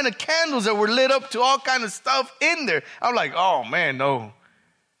all kind of candles that were lit up to all kind of stuff in there. I'm like, oh man, no.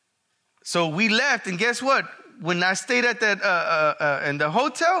 So we left, and guess what? When I stayed at that in the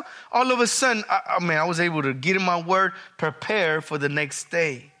hotel, all of a sudden, I was able to get in my word, prepare for the next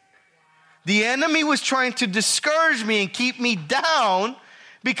day. The enemy was trying to discourage me and keep me down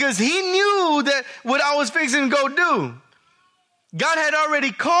because he knew that what I was fixing to go do. God had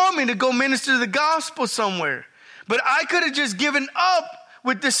already called me to go minister the gospel somewhere. But I could have just given up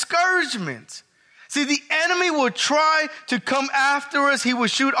with discouragement. See, the enemy will try to come after us. He will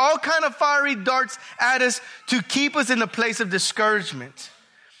shoot all kind of fiery darts at us to keep us in a place of discouragement.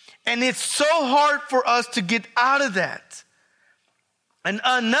 And it's so hard for us to get out of that. And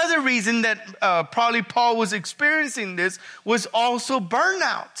another reason that probably Paul was experiencing this was also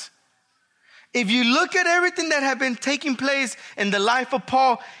burnout. If you look at everything that had been taking place in the life of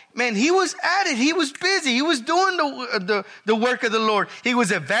Paul, man, he was at it. He was busy. He was doing the work of the Lord. He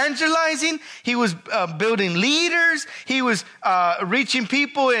was evangelizing. He was building leaders. He was reaching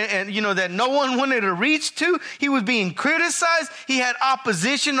people and that no one wanted to reach to. He was being criticized. He had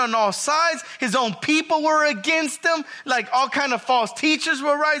opposition on all sides. His own people were against him. Like all kind of false teachers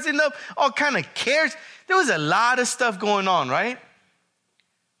were rising up. All kind of cares. There was a lot of stuff going on, right?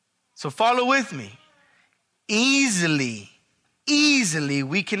 So follow with me. Easily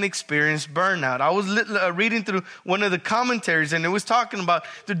we can experience burnout. I was reading through one of the commentaries, and it was talking about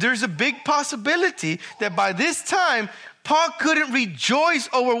that there's a big possibility that by this time, Paul couldn't rejoice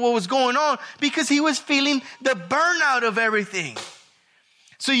over what was going on because he was feeling the burnout of everything.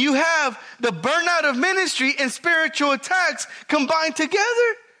 So you have the burnout of ministry and spiritual attacks combined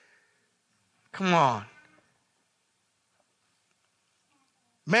together. Come on.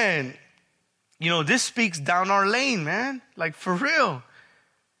 Man, this speaks down our lane, man. Like for real.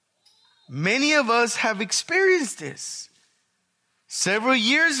 Many of us have experienced this. Several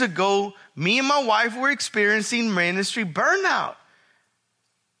years ago, me and my wife were experiencing ministry burnout.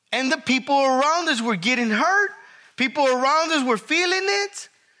 And the people around us were getting hurt. People around us were feeling it.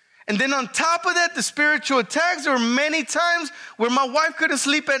 And then on top of that, the spiritual attacks. There were many times where my wife couldn't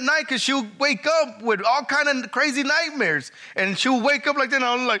sleep at night because she would wake up with all kind of crazy nightmares. And she would wake up like that, and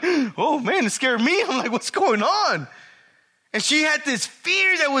I was like, oh man, it scared me. I'm like, what's going on? And she had this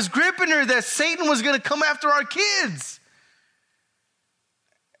fear that was gripping her that Satan was going to come after our kids.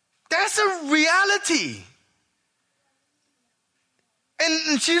 That's a reality.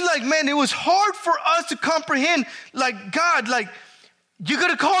 And she's like, man, it was hard for us to comprehend, like, God, like, you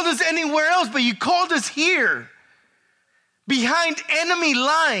could have called us anywhere else, but you called us here, behind enemy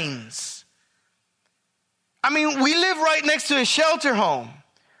lines. I mean, we live right next to a shelter home.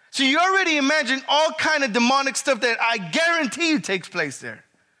 So you already imagine all kind of demonic stuff that I guarantee you takes place there.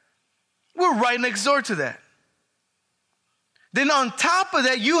 We're right next door to that. Then on top of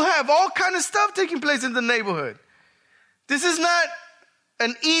that, you have all kind of stuff taking place in the neighborhood. This is not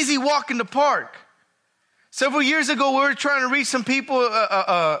an easy walk in the park. Several years ago, we were trying to reach some people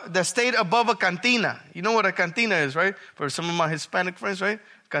that stayed above a cantina. You know what a cantina is, right? For some of my Hispanic friends, right?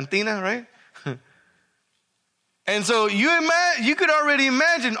 Cantina, right? And so you could already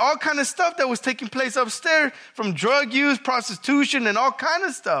imagine all kind of stuff that was taking place upstairs, from drug use, prostitution, and all kind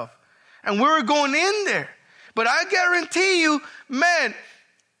of stuff. And we were going in there. But I guarantee you, man,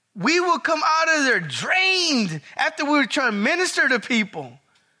 we will come out of there drained after we were trying to minister to people.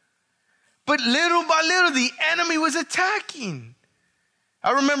 But little by little, the enemy was attacking.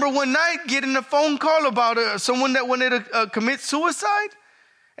 I remember one night getting a phone call about someone that wanted to commit suicide.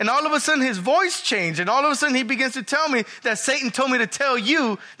 And all of a sudden, his voice changed. And all of a sudden, he begins to tell me that Satan told me to tell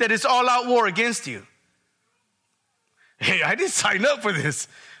you that it's all-out war against you. Hey, I didn't sign up for this.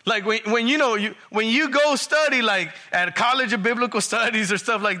 Like when you go study like at a college of biblical studies or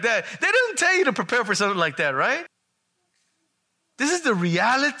stuff like that, they don't tell you to prepare for something like that, right? This is the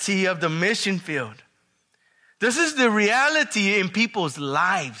reality of the mission field. This is the reality in people's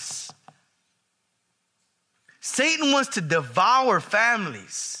lives. Satan wants to devour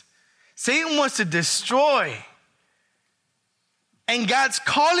families. Satan wants to destroy. And God's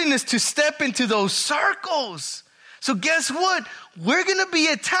calling us to step into those circles. So guess what? We're going to be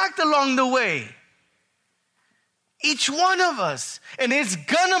attacked along the way. Each one of us. And it's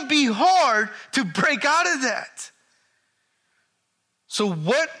going to be hard to break out of that. So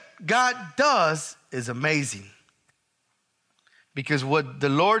what God does is amazing. Because what the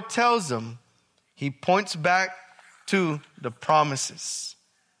Lord tells them, he points back to the promises.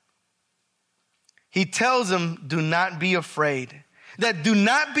 He tells them, do not be afraid. That do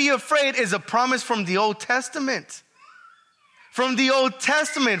not be afraid is a promise from the Old Testament. From the Old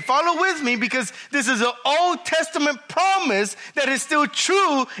Testament. Follow with me because this is an Old Testament promise that is still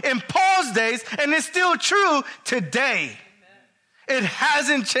true in Paul's days and is still true today. It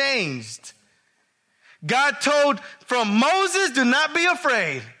hasn't changed. God told from Moses, do not be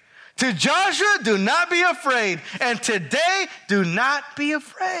afraid. To Joshua, do not be afraid. And today, do not be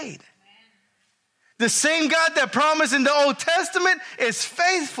afraid. The same God that promised in the Old Testament is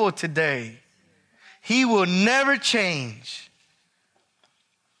faithful today. He will never change.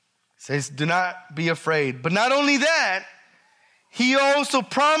 Says, do not be afraid. But not only that, he also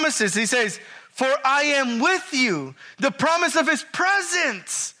promises, he says, for I am with you. The promise of his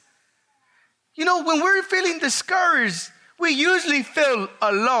presence. You know, when we're feeling discouraged, we usually feel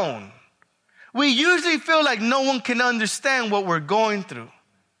alone. We usually feel like no one can understand what we're going through.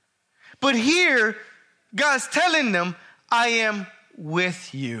 But here, God's telling them, I am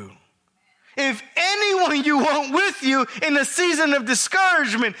with you. If anyone you want with you in a season of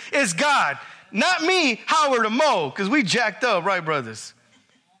discouragement is God. Not me, Howard, or Mo, because we jacked up, right, brothers?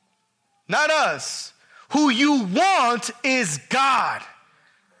 Not us. Who you want is God.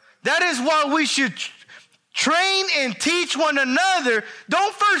 That is why we should train and teach one another.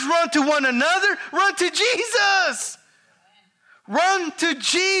 Don't first run to one another. Run to Jesus. Run to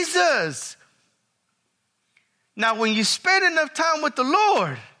Jesus. Now, when you spend enough time with the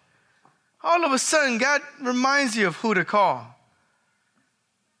Lord, all of a sudden, God reminds you of who to call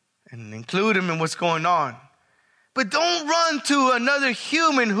and include him in what's going on. But don't run to another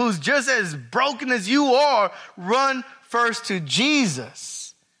human who's just as broken as you are. Run first to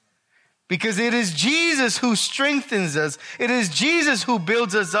Jesus. Because it is Jesus who strengthens us. It is Jesus who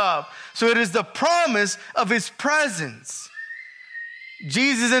builds us up. So it is the promise of his presence.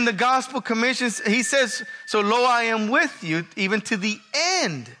 Jesus in the gospel commissions, he says, so lo, I am with you even to the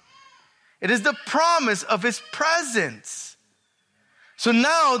end. It is the promise of his presence. So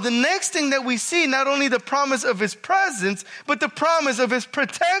now the next thing that we see, not only the promise of his presence, but the promise of his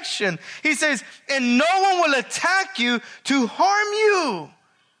protection. He says, and no one will attack you to harm you.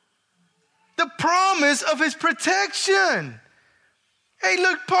 The promise of his protection. Hey,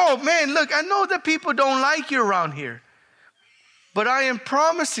 look, Paul, man, look, I know that people don't like you around here, but I am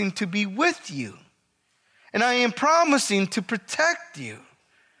promising to be with you. And I am promising to protect you.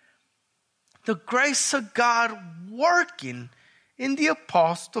 The grace of God working in the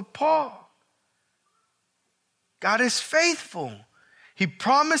Apostle Paul. God is faithful. He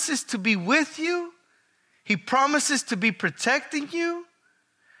promises to be with you. He promises to be protecting you.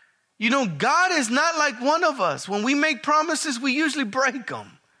 You know, God is not like one of us. When we make promises, we usually break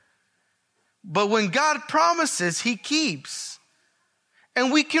them. But when God promises, he keeps.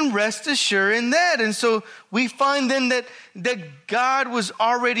 And we can rest assured in that. And so we find then that God was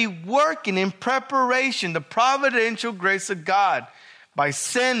already working in preparation, the providential grace of God, by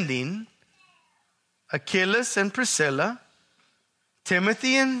sending Achilles and Priscilla,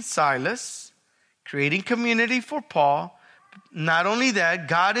 Timothy and Silas, creating community for Paul. Not only that,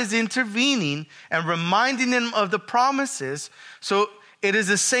 God is intervening and reminding them of the promises. So it is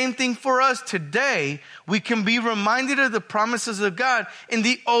the same thing for us today. We can be reminded of the promises of God in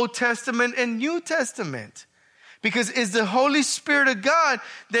the Old Testament and New Testament. Because it's the Holy Spirit of God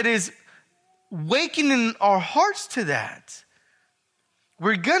that is wakening our hearts to that.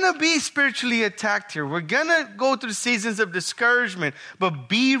 We're going to be spiritually attacked here. We're going to go through seasons of discouragement, but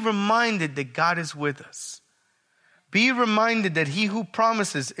be reminded that God is with us. Be reminded that he who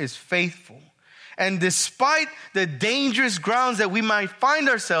promises is faithful. And despite the dangerous grounds that we might find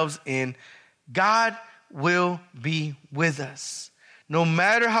ourselves in, God will be with us. No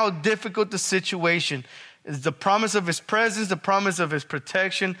matter how difficult the situation, is the promise of his presence, the promise of his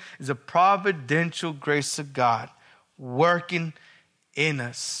protection, is a providential grace of God working in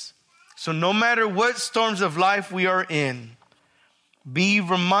us. So no matter what storms of life we are in, be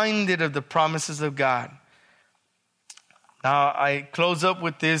reminded of the promises of God. Now I close up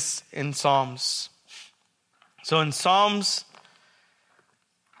with this in Psalms. So in Psalms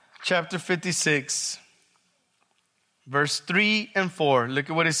chapter 56, verse 3 and 4, look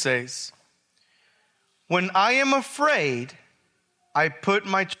at what it says. When I am afraid, I put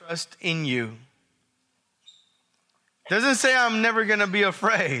my trust in you. Doesn't say I'm never going to be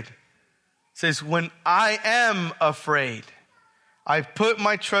afraid. It says, when I am afraid, I put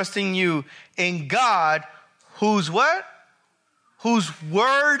my trust in you, in God, whose what? Whose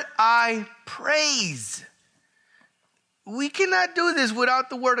word I praise. We cannot do this without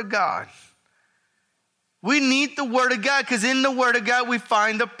the word of God. We need the word of God because in the word of God we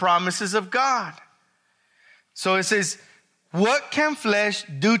find the promises of God. So it says, what can flesh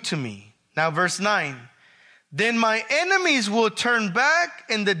do to me? Now verse 9. Then my enemies will turn back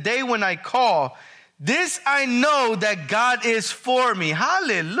in the day when I call. This I know that God is for me.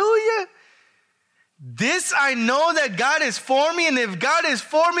 Hallelujah. This I know that God is for me. And if God is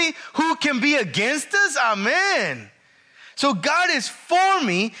for me, who can be against us? Amen. So God is for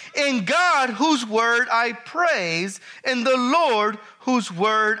me, in God whose word I praise, in the Lord whose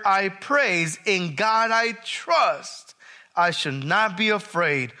word I praise. In God I trust. I should not be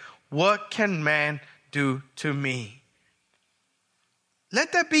afraid. What can man do to me?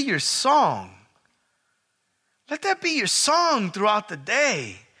 Let that be your song. Let that be your song throughout the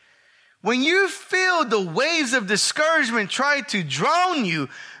day. When you feel the waves of discouragement try to drown you,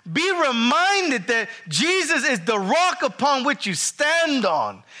 be reminded that Jesus is the rock upon which you stand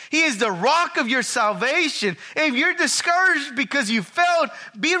on. He is the rock of your salvation. If you're discouraged because you failed,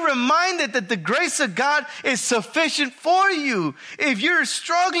 be reminded that the grace of God is sufficient for you. If you're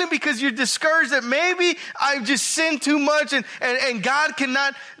struggling because you're discouraged that maybe I've just sinned too much and God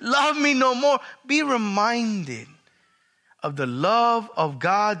cannot love me no more, be reminded of the love of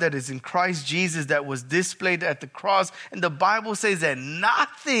God that is in Christ Jesus that was displayed at the cross. And the Bible says that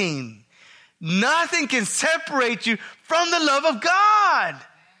nothing can separate you from the love of God.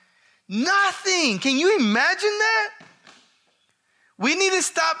 Nothing. Can you imagine that? We need to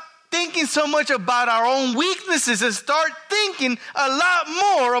stop thinking so much about our own weaknesses and start thinking a lot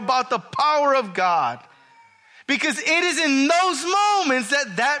more about the power of God. Because it is in those moments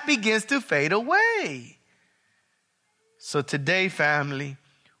that begins to fade away. So today, family,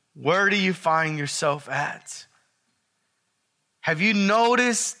 where do you find yourself at? Have you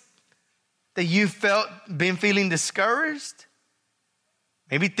noticed that you've been feeling discouraged?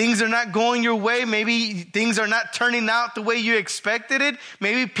 Maybe things are not going your way. Maybe things are not turning out the way you expected it.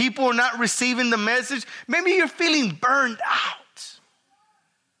 Maybe people are not receiving the message. Maybe you're feeling burned out.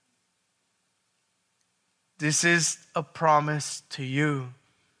 This is a promise to you.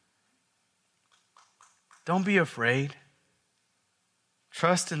 Don't be afraid.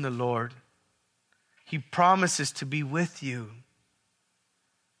 Trust in the Lord. He promises to be with you.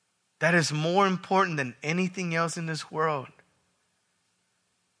 That is more important than anything else in this world.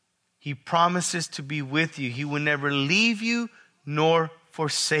 He promises to be with you. He will never leave you nor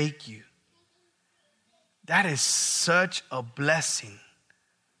forsake you. That is such a blessing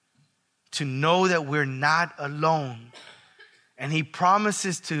to know that we're not alone. And he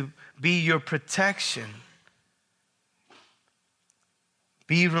promises to be your protection.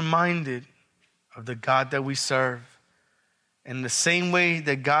 Be reminded of the God that we serve. In the same way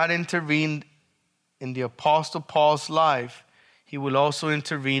that God intervened in the Apostle Paul's life, he will also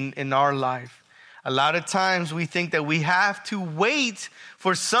intervene in our life. A lot of times we think that we have to wait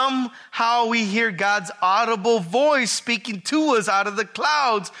for somehow we hear God's audible voice speaking to us out of the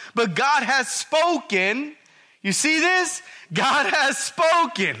clouds. But God has spoken. You see this? God has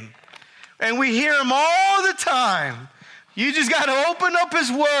spoken. And we hear him all the time. You just got to open up his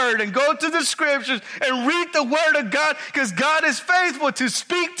word and go to the scriptures and read the word of God because God is faithful to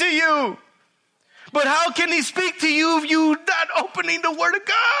speak to you. But how can he speak to you if you're not opening the word of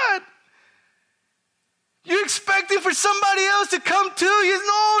God? You're expecting for somebody else to come to you.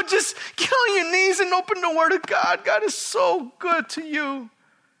 No, just get on your knees and open the word of God. God is so good to you.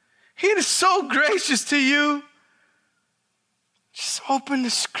 He is so gracious to you. Just open the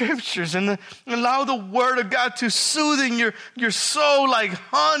scriptures and allow the word of God to soothe your soul like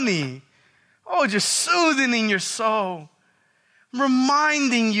honey. Oh, just soothing in your soul.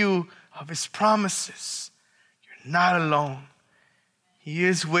 Reminding you of his promises. You're not alone. He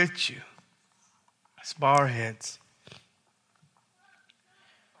is with you. Let's bow our heads.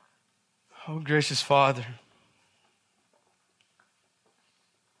 Oh, gracious Father.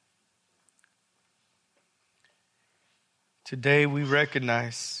 Today we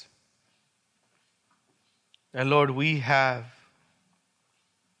recognize that, Lord, we have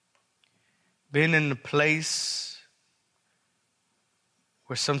been in a place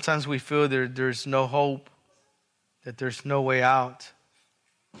where sometimes we feel there's no hope, that there's no way out.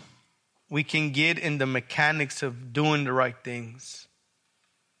 We can get in the mechanics of doing the right things.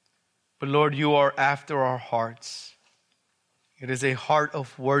 But Lord, you are after our hearts. It is a heart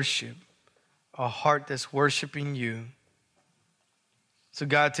of worship, a heart that's worshiping you. So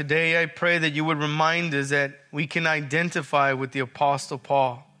God, today I pray that you would remind us that we can identify with the Apostle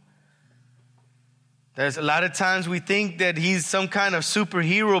Paul. There's a lot of times we think that he's some kind of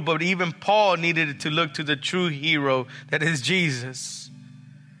superhero, but even Paul needed to look to the true hero, that is Jesus.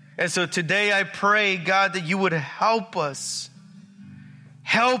 And so today I pray, God, that you would help us.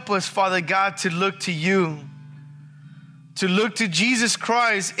 Help us, Father God, to look to you. To look to Jesus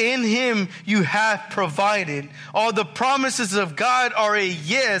Christ. In him you have provided. All the promises of God are a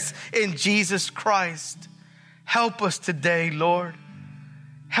yes in Jesus Christ. Help us today, Lord.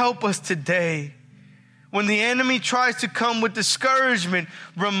 Help us today. When the enemy tries to come with discouragement,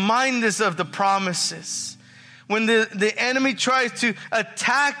 remind us of the promises. When the enemy tries to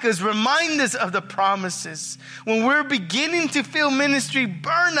attack us, remind us of the promises. When we're beginning to feel ministry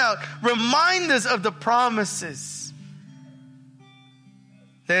burnout, remind us of the promises.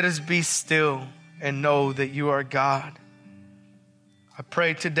 Let us be still and know that you are God. I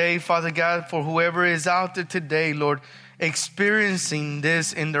pray today, Father God, for whoever is out there today, Lord, experiencing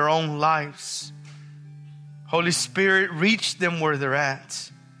this in their own lives. Holy Spirit, reach them where they're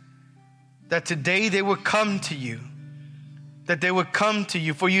at. That today they would come to you. That they would come to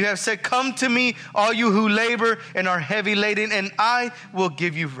you. For you have said, come to me, all you who labor and are heavy laden, and I will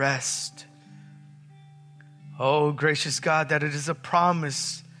give you rest. Oh, gracious God, that it is a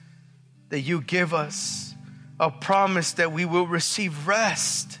promise that you give us. A promise that we will receive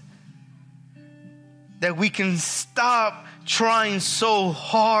rest. That we can stop trying so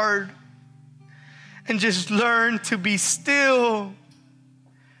hard and just learn to be still.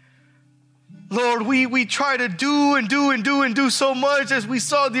 Lord, we try to do so much as we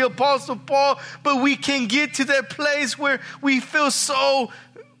saw the Apostle Paul, but we can get to that place where we feel so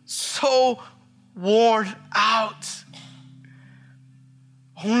worn out.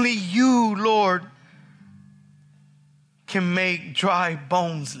 Only you, Lord, can make dry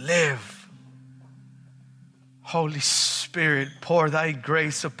bones live. Holy Spirit, pour thy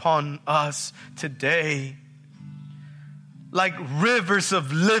grace upon us today. Like rivers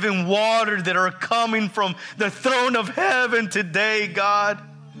of living water that are coming from the throne of heaven today, God.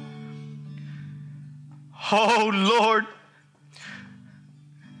 Oh, Lord,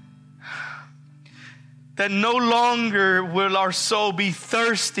 that no longer will our soul be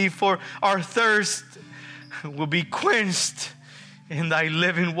thirsty, for our thirst will be quenched in thy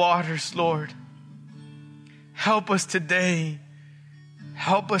living waters, Lord. Help us today.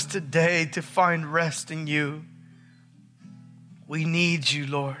 Help us today to find rest in you. We need you,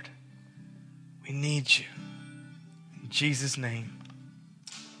 Lord. We need you. In Jesus' name,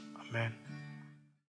 amen.